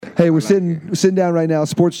Hey, we're sitting down right now,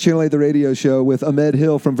 Sports Channel 8, the radio show, with Ahmed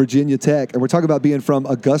Hill from Virginia Tech, and we're talking about being from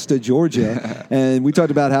Augusta, Georgia. And we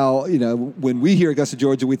talked about how, when we hear Augusta,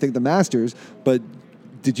 Georgia, we think the Masters, but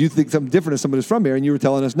did you think something different as someone who's from here? And you were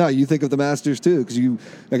telling us, no, you think of the Masters too, because you,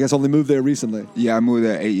 I guess, only moved there recently. Yeah, I moved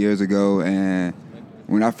there 8 years ago, and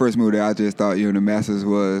when I first moved there, I just thought, the Masters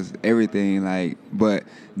was everything, but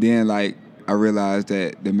then, I realized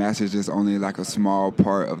that the Masters just only a small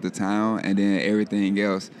part of the town, and then everything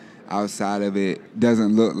else outside of it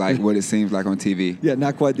doesn't look like what it seems like on TV. Yeah,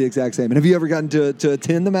 not quite the exact same. And have you ever gotten to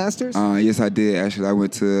attend the Masters? Yes, I did. Actually, I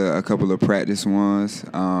went to a couple of practice ones,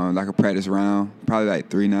 a practice round, probably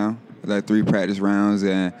 3 now, 3 practice rounds,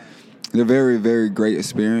 and they're very, very great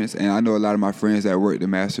experience. And I know a lot of my friends that work the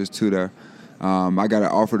Masters too there. I got an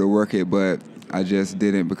offer to work it, but I just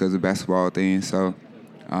didn't because of basketball things. So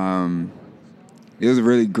it was a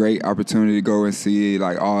really great opportunity to go and see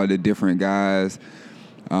all the different guys.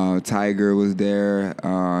 Tiger was there.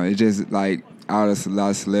 It just out of a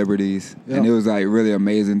lot of celebrities, and it was really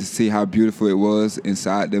amazing to see how beautiful it was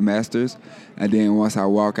inside the Masters. And then once I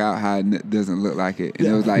walk out, how it doesn't look like it, and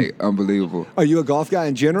it was unbelievable. Are you a golf guy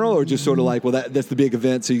in general, or just sort of that's the big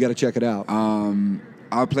event, so you got to check it out?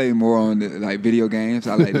 I play more on the video games.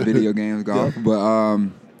 I like the video games golf, but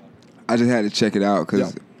I just had to check it out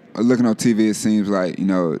because looking on TV, it seems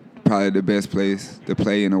probably the best place to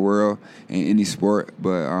play in the world in any sport,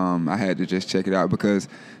 but I had to just check it out because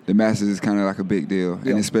the Masters is kind of a big deal,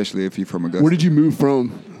 and especially if you're from Augusta. Where did you move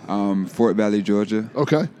from? Fort Valley, Georgia.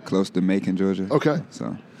 Okay. Close to Macon, Georgia. Okay.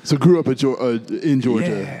 So grew up in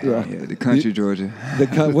Georgia. Yeah, the country Georgia.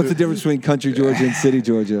 What's the difference between country Georgia and city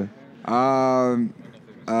Georgia?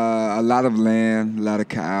 A lot of land, a lot of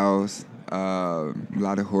cows, a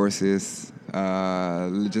lot of horses.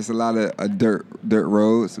 Just a lot of dirt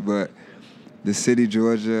roads, but the city,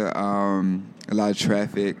 Georgia, a lot of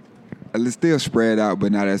traffic. It's still spread out,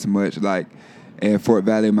 but not as much. In Fort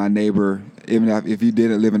Valley, my neighbor, even if you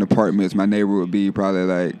didn't live in apartments, my neighbor would be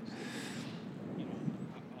probably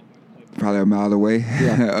a mile away.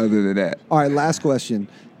 Yeah. Other than that. All right, last question.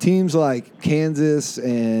 Teams like Kansas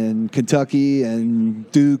and Kentucky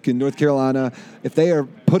and Duke and North Carolina, if they are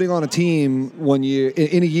putting on a team one year,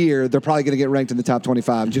 in a year, they're probably going to get ranked in the top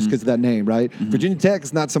 25 just because of that name, right? Mm-hmm. Virginia Tech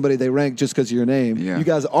is not somebody they rank just because of your name. Yeah. You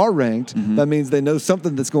guys are ranked. Mm-hmm. That means they know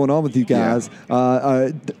something that's going on with you guys. Yeah.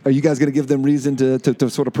 Are you guys going to give them reason to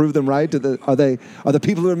sort of prove them right? Are the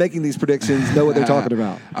people who are making these predictions know what they're talking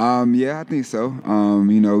about? Yeah, I think so.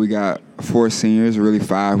 We got 4 seniors, really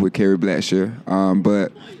 5 with Kerry Blackshear,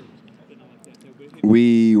 but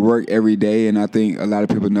we work every day, and I think a lot of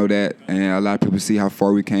people know that, and a lot of people see how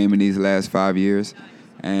far we came in these last 5 years.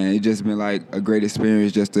 And it's just been a great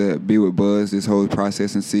experience just to be with Buzz this whole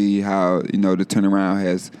process and see how, the turnaround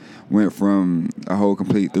has went from a whole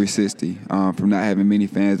complete 360, from not having many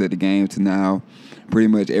fans at the game to now pretty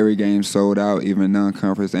much every game sold out, even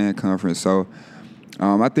non-conference and conference. So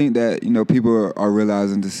I think that, people are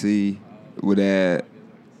realizing to see that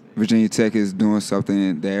Virginia Tech is doing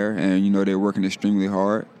something there, and, they're working extremely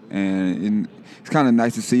hard. And it's kind of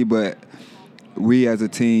nice to see, but we as a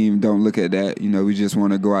team don't look at that. We just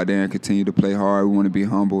want to go out there and continue to play hard. We want to be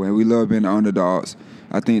humble, and we love being the underdogs.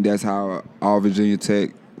 I think that's how all Virginia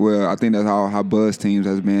Tech, I think that's how Buzz teams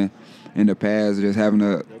has been in the past, just having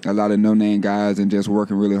a lot of no-name guys and just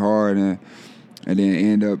working really hard, and then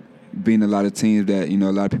end up being a lot of teams that, a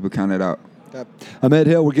lot of people counted out. Ahmed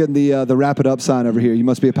Hill, we're getting the wrap it up sign over here. You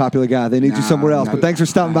must be a popular guy. They need you somewhere else. But thanks for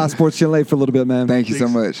stopping by Sports Channel 8 for a little bit, man. Thank you so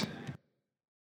much.